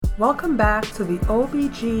Welcome back to the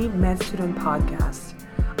OBG Med Student Podcast.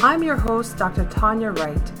 I'm your host, Dr. Tanya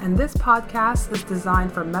Wright, and this podcast is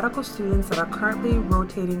designed for medical students that are currently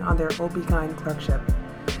rotating on their OB-GYN clerkship.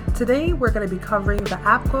 Today, we're going to be covering the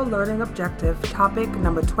APGO Learning Objective, topic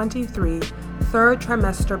number 23, third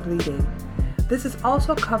trimester bleeding. This is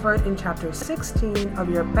also covered in Chapter 16 of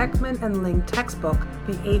your Beckman and Ling textbook,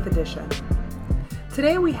 the 8th edition.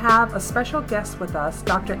 Today we have a special guest with us,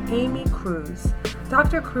 Dr. Amy Cruz.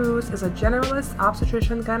 Dr. Cruz is a generalist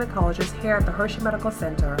obstetrician gynecologist here at the Hershey Medical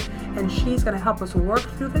Center, and she's going to help us work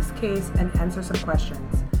through this case and answer some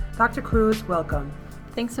questions. Dr. Cruz, welcome.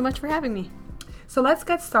 Thanks so much for having me. So let's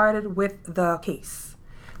get started with the case.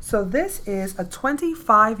 So this is a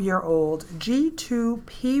 25-year-old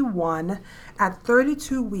G2P1 at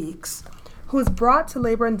 32 weeks who was brought to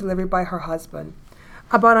labor and delivery by her husband.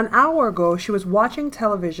 About an hour ago, she was watching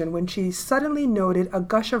television when she suddenly noted a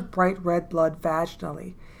gush of bright red blood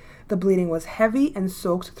vaginally. The bleeding was heavy and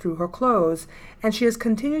soaked through her clothes, and she has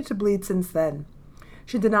continued to bleed since then.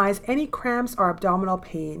 She denies any cramps or abdominal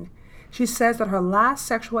pain. She says that her last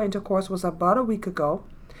sexual intercourse was about a week ago.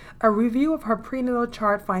 A review of her prenatal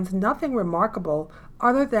chart finds nothing remarkable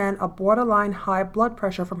other than a borderline high blood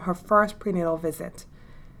pressure from her first prenatal visit.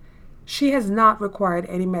 She has not required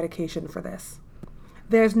any medication for this.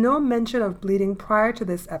 There's no mention of bleeding prior to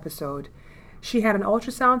this episode. She had an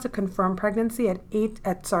ultrasound to confirm pregnancy at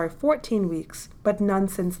 14 weeks, but none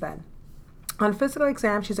since then. On physical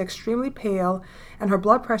exam, she's extremely pale, and her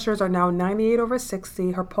blood pressures are now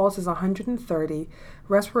 98/60, her pulse is 130,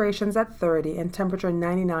 respirations at 30, and temperature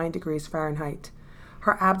 99 degrees Fahrenheit.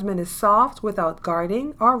 Her abdomen is soft without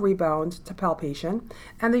guarding or rebound to palpation,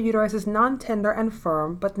 and the uterus is non-tender and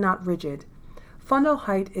firm, but not rigid. Fundal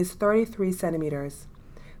height is 33 centimeters.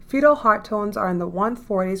 Fetal heart tones are in the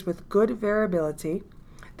 140s with good variability.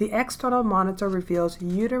 The external monitor reveals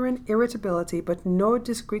uterine irritability, but no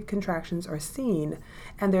discrete contractions are seen,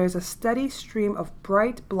 and there is a steady stream of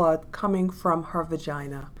bright blood coming from her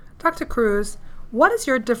vagina. Dr. Cruz, what is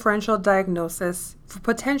your differential diagnosis for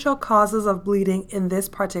potential causes of bleeding in this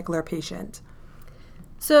particular patient?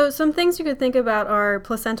 So some things you could think about are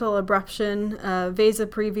placental abruption, vasa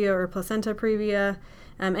previa or placenta previa,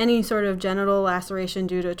 any sort of genital laceration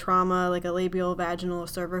due to trauma, like a labial, vaginal, or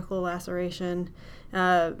cervical laceration,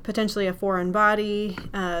 potentially a foreign body,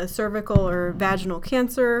 cervical or vaginal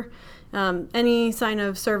cancer, any sign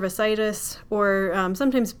of cervicitis, or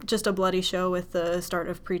sometimes just a bloody show with the start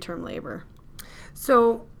of preterm labor.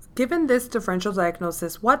 So, given this differential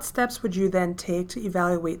diagnosis, what steps would you then take to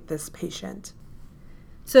evaluate this patient?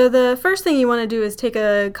 So the first thing you want to do is take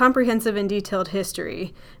a comprehensive and detailed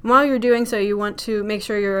history. And while you're doing so, you want to make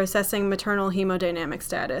sure you're assessing maternal hemodynamic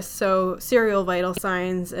status, so serial vital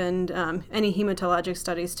signs and any hematologic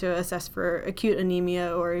studies to assess for acute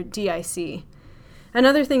anemia or DIC.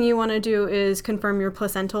 Another thing you want to do is confirm your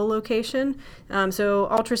placental location. So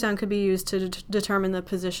ultrasound could be used to determine the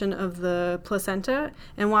position of the placenta.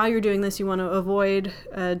 And while you're doing this, you want to avoid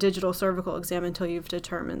a digital cervical exam until you've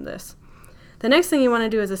determined this. The next thing you want to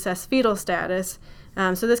do is assess fetal status.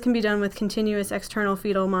 So this can be done with continuous external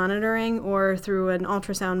fetal monitoring or through an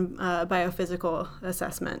ultrasound biophysical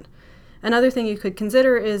assessment. Another thing you could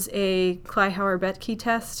consider is a Kluwer-Betke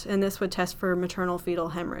test, and this would test for maternal fetal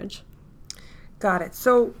hemorrhage. Got it.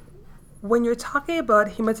 So when you're talking about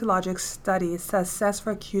hematologic studies to assess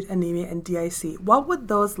for acute anemia and DIC, what would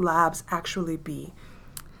those labs actually be?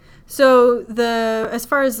 So as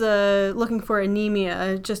far as looking for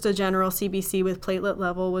anemia, just a general CBC with platelet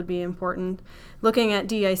level would be important. Looking at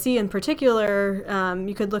DIC in particular,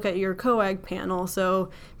 you could look at your coag panel, so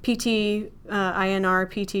PT, INR,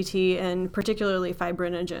 PTT, and particularly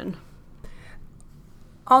fibrinogen.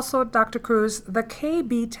 Also, Dr. Cruz, the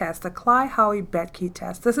KB test, the Kluwer-Betke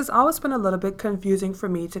test, this has always been a little bit confusing for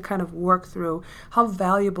me to kind of work through how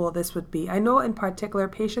valuable this would be. I know in particular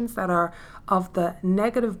patients that are of the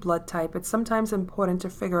negative blood type, it's sometimes important to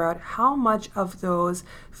figure out how much of those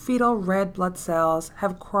fetal red blood cells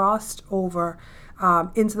have crossed over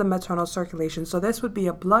into the maternal circulation. So this would be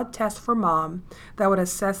a blood test for mom that would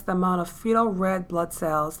assess the amount of fetal red blood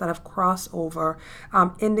cells that have crossed over,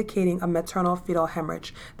 indicating a maternal fetal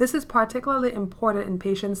hemorrhage. This is particularly important in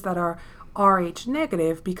patients that are Rh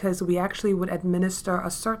negative because we actually would administer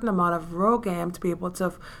a certain amount of RhoGAM to be able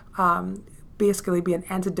to basically be an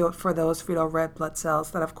antidote for those fetal red blood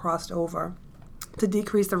cells that have crossed over to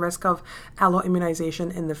decrease the risk of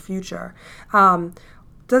alloimmunization in the future.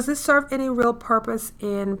 Does this serve any real purpose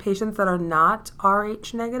in patients that are not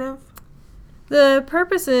Rh negative? The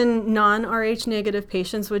purpose in non-Rh negative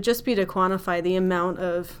patients would just be to quantify the amount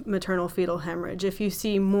of maternal fetal hemorrhage. If you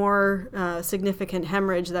see more significant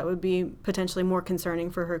hemorrhage, that would be potentially more concerning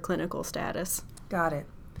for her clinical status. Got it.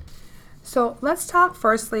 So let's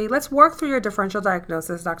work through your differential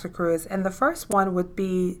diagnosis, Dr. Cruz. And the first one would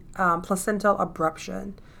be placental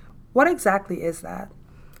abruption. What exactly is that?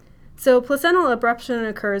 So placental abruption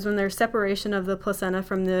occurs when there's separation of the placenta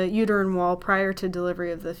from the uterine wall prior to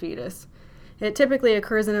delivery of the fetus. It typically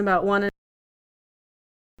occurs in about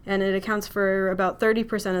and it accounts for about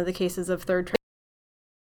 30% of the cases of third trimester.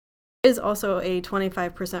 There is also a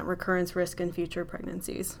 25% recurrence risk in future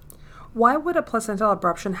pregnancies. Why would a placental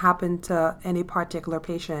abruption happen to any particular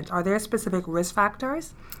patient? Are there specific risk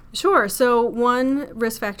factors? Sure. So one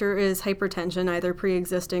risk factor is hypertension, either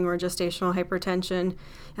pre-existing or gestational hypertension,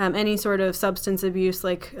 any sort of substance abuse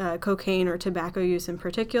like cocaine or tobacco use in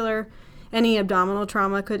particular. Any abdominal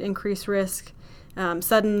trauma could increase risk.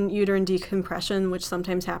 Sudden uterine decompression, which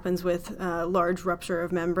sometimes happens with large rupture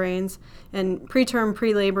of membranes. And preterm,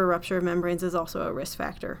 pre-labor rupture of membranes is also a risk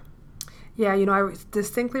factor. Yeah, I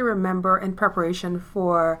distinctly remember in preparation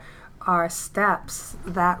for our steps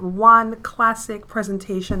that one classic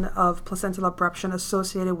presentation of placental abruption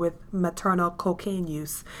associated with maternal cocaine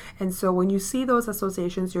use. And so when you see those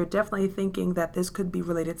associations, you're definitely thinking that this could be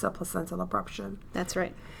related to placental abruption. That's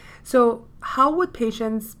right. So how would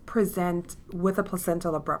patients present with a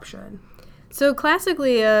placental abruption? So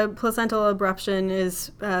classically, a placental abruption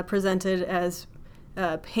is presented as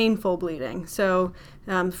painful bleeding. So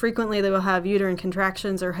frequently they will have uterine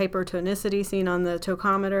contractions or hypertonicity seen on the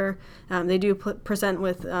tachometer. They do present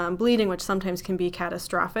with bleeding, which sometimes can be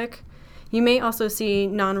catastrophic. You may also see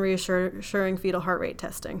non-reassuring fetal heart rate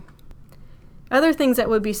testing. Other things that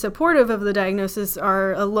would be supportive of the diagnosis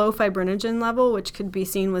are a low fibrinogen level, which could be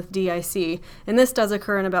seen with DIC, and this does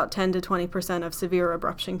occur in about 10 to 20% of severe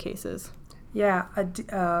abruption cases. Yeah,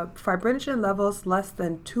 fibrinogen levels less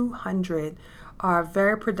than 200 are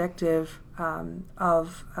very predictive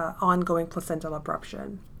of ongoing placental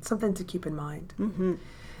abruption. Something to keep in mind.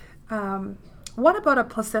 Mm-hmm. What about a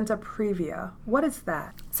placenta previa? What is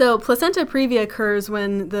that? So placenta previa occurs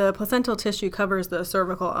when the placental tissue covers the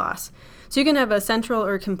cervical os. So you can have a central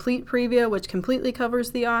or complete previa, which completely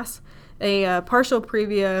covers the os. A partial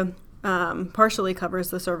previa partially covers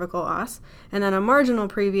the cervical os. And then a marginal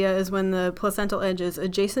previa is when the placental edge is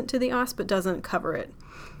adjacent to the os but doesn't cover it.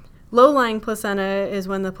 Low-lying placenta is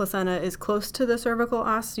when the placenta is close to the cervical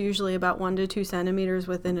os, usually about 1 to 2 centimeters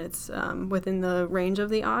within the range of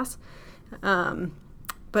the os,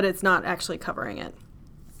 but it's not actually covering it.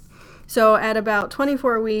 So at about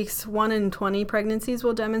 24 weeks, 1 in 20 pregnancies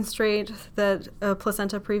will demonstrate that a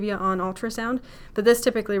placenta previa on ultrasound, but this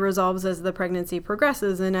typically resolves as the pregnancy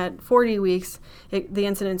progresses, and at 40 weeks, the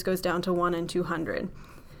incidence goes down to 1 in 200.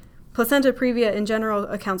 Placenta previa in general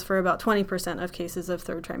accounts for about 20% of cases of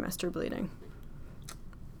third trimester bleeding.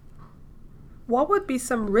 What would be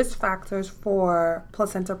some risk factors for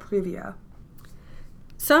placenta previa?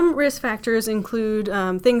 Some risk factors include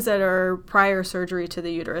things that are prior surgery to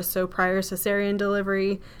the uterus, so prior cesarean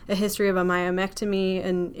delivery, a history of a myomectomy,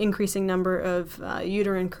 an increasing number of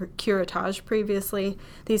uterine curettage previously.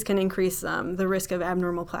 These can increase the risk of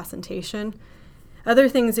abnormal placentation. Other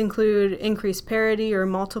things include increased parity or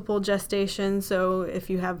multiple gestation. So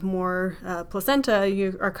if you have more placenta,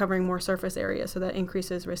 you are covering more surface area, so that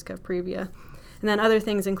increases risk of previa. And then other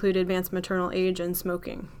things include advanced maternal age and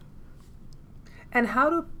smoking. And how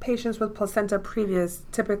do patients with placenta previas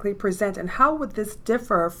typically present, and how would this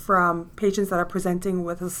differ from patients that are presenting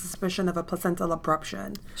with a suspicion of a placental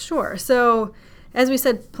abruption? Sure. So as we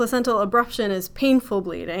said, placental abruption is painful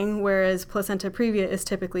bleeding, whereas placenta previa is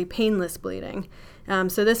typically painless bleeding.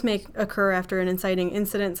 So this may occur after an inciting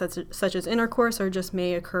incident such as intercourse, or just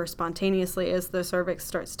may occur spontaneously as the cervix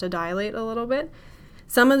starts to dilate a little bit.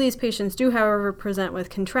 Some of these patients do, however, present with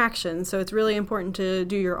contractions, so it's really important to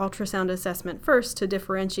do your ultrasound assessment first to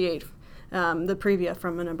differentiate the previa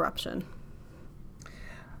from an abruption.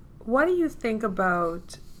 What do you think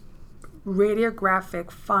about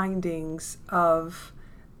radiographic findings of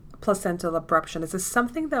placental abruption? Is this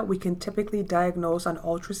something that we can typically diagnose on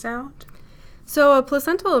ultrasound? So a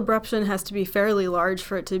placental abruption has to be fairly large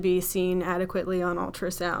for it to be seen adequately on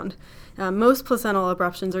ultrasound. Most placental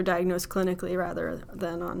abruptions are diagnosed clinically rather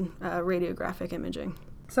than on radiographic imaging.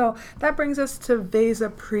 So that brings us to vasa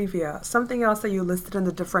previa, something else that you listed in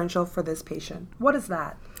the differential for this patient. What is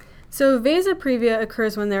that? So vasa previa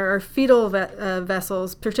occurs when there are fetal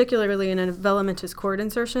vessels, particularly in a velamentous cord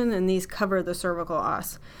insertion, and these cover the cervical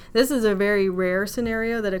os. This is a very rare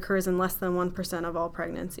scenario that occurs in less than 1% of all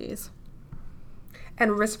pregnancies.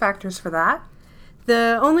 And risk factors for that?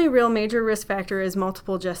 The only real major risk factor is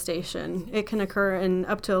multiple gestation. It can occur in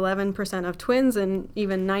up to 11% of twins and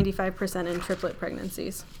even 95% in triplet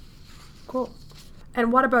pregnancies. Cool.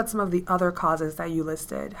 And what about some of the other causes that you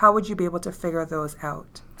listed? How would you be able to figure those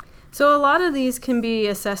out? So a lot of these can be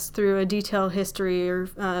assessed through a detailed history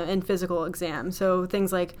and physical exam. So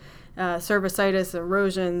things like cervicitis,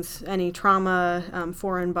 erosions, any trauma,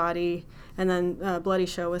 foreign body, and then bloody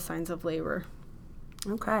show with signs of labor.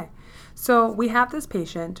 Okay. So we have this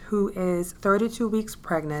patient who is 32 weeks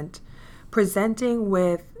pregnant, presenting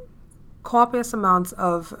with copious amounts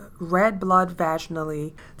of red blood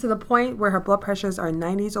vaginally to the point where her blood pressures are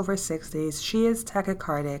 90s over 60s. She is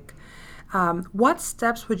tachycardic. What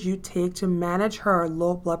steps would you take to manage her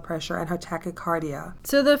low blood pressure and her tachycardia?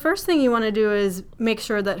 So the first thing you want to do is make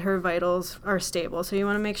sure that her vitals are stable. So you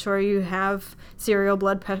want to make sure you have serial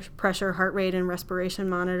blood pressure, heart rate, and respiration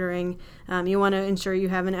monitoring. You want to ensure you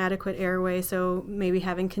have an adequate airway, so maybe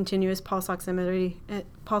having continuous pulse oximetry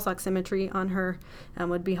on her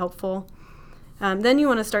would be helpful. Then you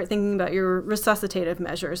want to start thinking about your resuscitative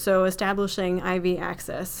measures, so establishing IV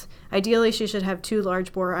access. Ideally, she should have 2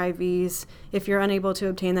 large bore IVs. If you're unable to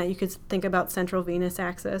obtain that, you could think about central venous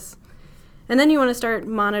access. And then you want to start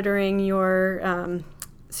monitoring your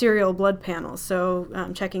serial blood panels,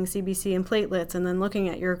 so checking CBC and platelets, and then looking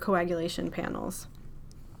at your coagulation panels.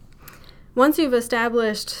 Once you've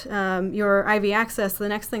established your IV access, the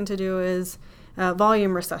next thing to do is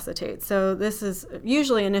volume resuscitate. So this is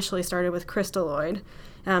usually initially started with crystalloid.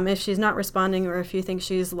 If she's not responding or if you think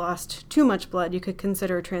she's lost too much blood, you could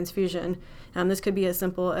consider transfusion. This could be as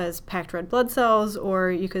simple as packed red blood cells,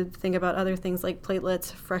 or you could think about other things like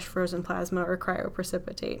platelets, fresh frozen plasma, or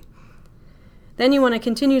cryoprecipitate. Then you want to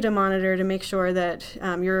continue to monitor to make sure that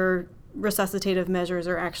your resuscitative measures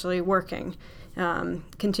are actually working.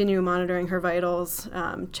 Continue monitoring her vitals,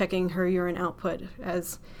 checking her urine output.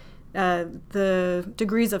 As the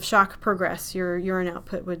degrees of shock progress, your urine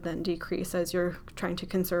output would then decrease as you're trying to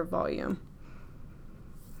conserve volume.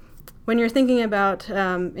 When you're thinking about,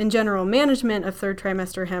 in general, management of third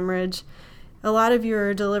trimester hemorrhage, a lot of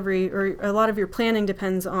your delivery or a lot of your planning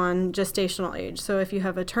depends on gestational age. So if you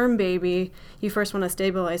have a term baby, you first want to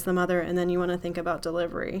stabilize the mother, and then you want to think about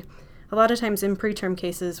delivery. A lot of times in preterm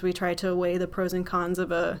cases, we try to weigh the pros and cons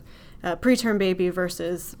of a preterm baby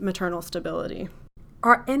versus maternal stability.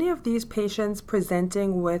 Are any of these patients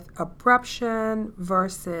presenting with abruption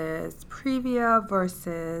versus previa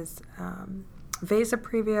versus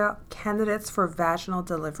vasoprevia candidates for vaginal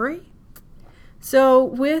delivery? So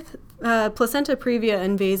with placenta previa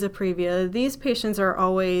and vasoprevia, these patients are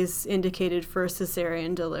always indicated for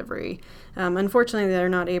cesarean delivery. Unfortunately, they're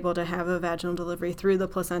not able to have a vaginal delivery through the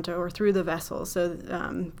placenta or through the vessel, so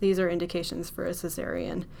these are indications for a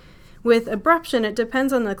cesarean. With abruption, it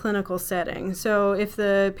depends on the clinical setting. So if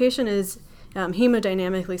the patient is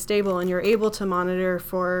hemodynamically stable and you're able to monitor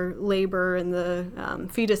for labor and the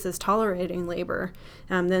fetus is tolerating labor,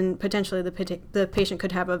 then potentially the patient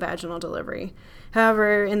could have a vaginal delivery.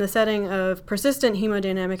 However, in the setting of persistent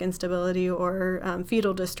hemodynamic instability or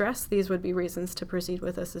fetal distress, these would be reasons to proceed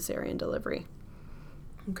with a cesarean delivery.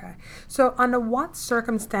 Okay. So under what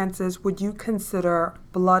circumstances would you consider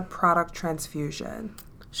blood product transfusion?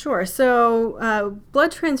 Sure. So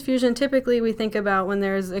blood transfusion, typically we think about when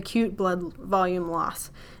there's acute blood volume loss.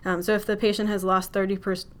 So if the patient has lost 30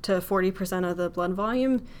 to 40% of the blood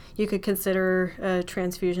volume, you could consider a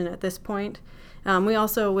transfusion at this point. We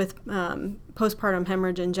also, with postpartum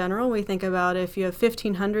hemorrhage in general, we think about if you have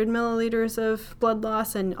 1,500 milliliters of blood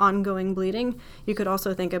loss and ongoing bleeding, you could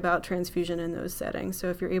also think about transfusion in those settings. So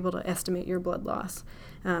if you're able to estimate your blood loss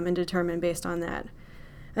and determine based on that.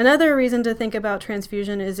 Another reason to think about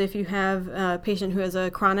transfusion is if you have a patient who has a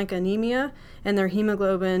chronic anemia and their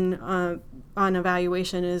hemoglobin on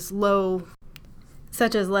evaluation is low,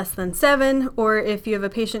 such as less than 7, or if you have a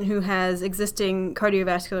patient who has existing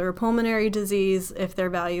cardiovascular or pulmonary disease, if their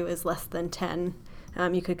value is less than 10,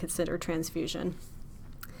 you could consider transfusion.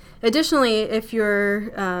 Additionally, if your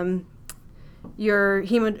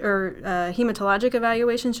hematologic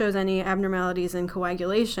evaluation shows any abnormalities in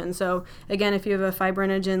coagulation. So again, if you have a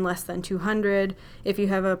fibrinogen less than 200, if you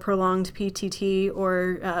have a prolonged PTT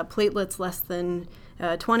or platelets less than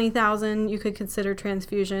 20,000, you could consider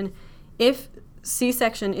transfusion. If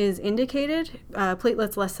C-section is indicated,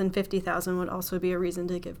 platelets less than 50,000 would also be a reason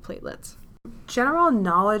to give platelets. General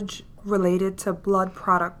knowledge related to blood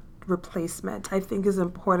product replacement, I think, is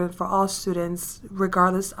important for all students,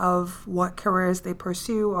 regardless of what careers they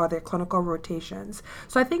pursue or their clinical rotations.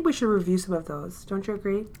 So I think we should review some of those. Don't you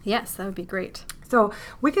agree? Yes, that would be great. So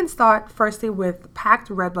we can start firstly with packed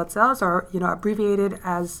red blood cells, or abbreviated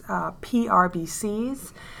as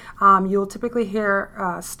PRBCs. You'll typically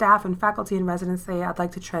hear staff and faculty and residents say, "I'd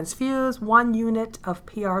like to transfuse 1 unit of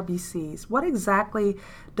PRBCs." What exactly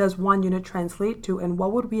does 1 unit translate to, and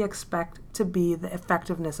what would we expect to be the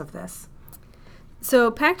effectiveness of this?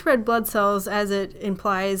 So packed red blood cells, as it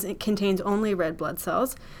implies, it contains only red blood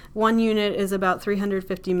cells. 1 unit is about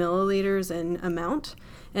 350 milliliters in amount,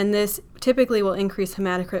 and this typically will increase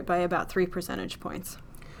hematocrit by about 3 percentage points.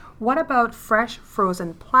 What about fresh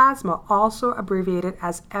frozen plasma, also abbreviated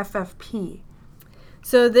as FFP?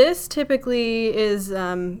 So this typically is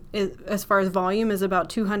as far as volume, is about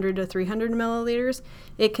 200 to 300 milliliters.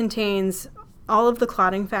 It contains all of the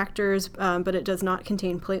clotting factors, but it does not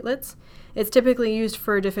contain platelets. It's typically used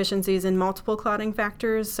for deficiencies in multiple clotting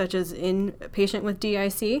factors, such as in a patient with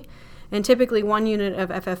DIC. And typically 1 unit of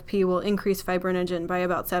FFP will increase fibrinogen by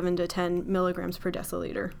about 7 to 10 milligrams per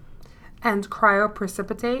deciliter. And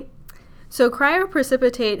cryoprecipitate? So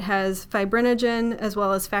cryoprecipitate has fibrinogen as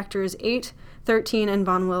well as factors 8, 13, and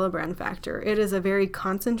von Willebrand factor. It is a very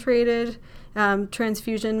concentrated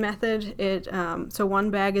transfusion method. So 1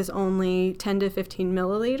 bag is only 10 to 15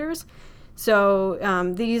 milliliters.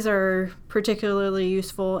 So these are particularly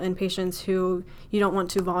useful in patients who you don't want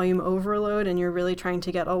to volume overload and you're really trying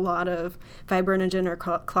to get a lot of fibrinogen or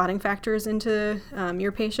clotting factors into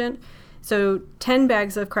your patient. So 10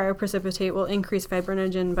 bags of cryoprecipitate will increase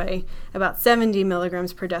fibrinogen by about 70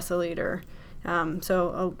 milligrams per deciliter.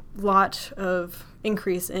 So a lot of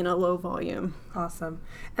increase in a low volume. Awesome.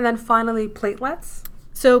 And then finally, platelets?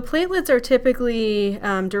 So platelets are typically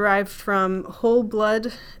derived from whole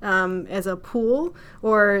blood as a pool,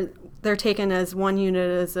 or they're taken as 1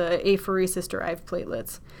 unit as apheresis-derived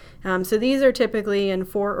platelets. So these are typically in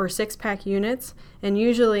 4 or 6 pack units, and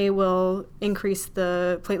usually will increase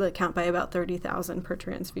the platelet count by about 30,000 per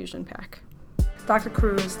transfusion pack. Dr.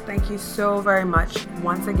 Cruz, thank you so very much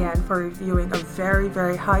once again for reviewing a very,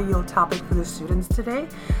 very high-yield topic for the students today.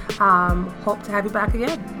 Hope to have you back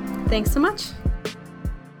again. Thanks so much.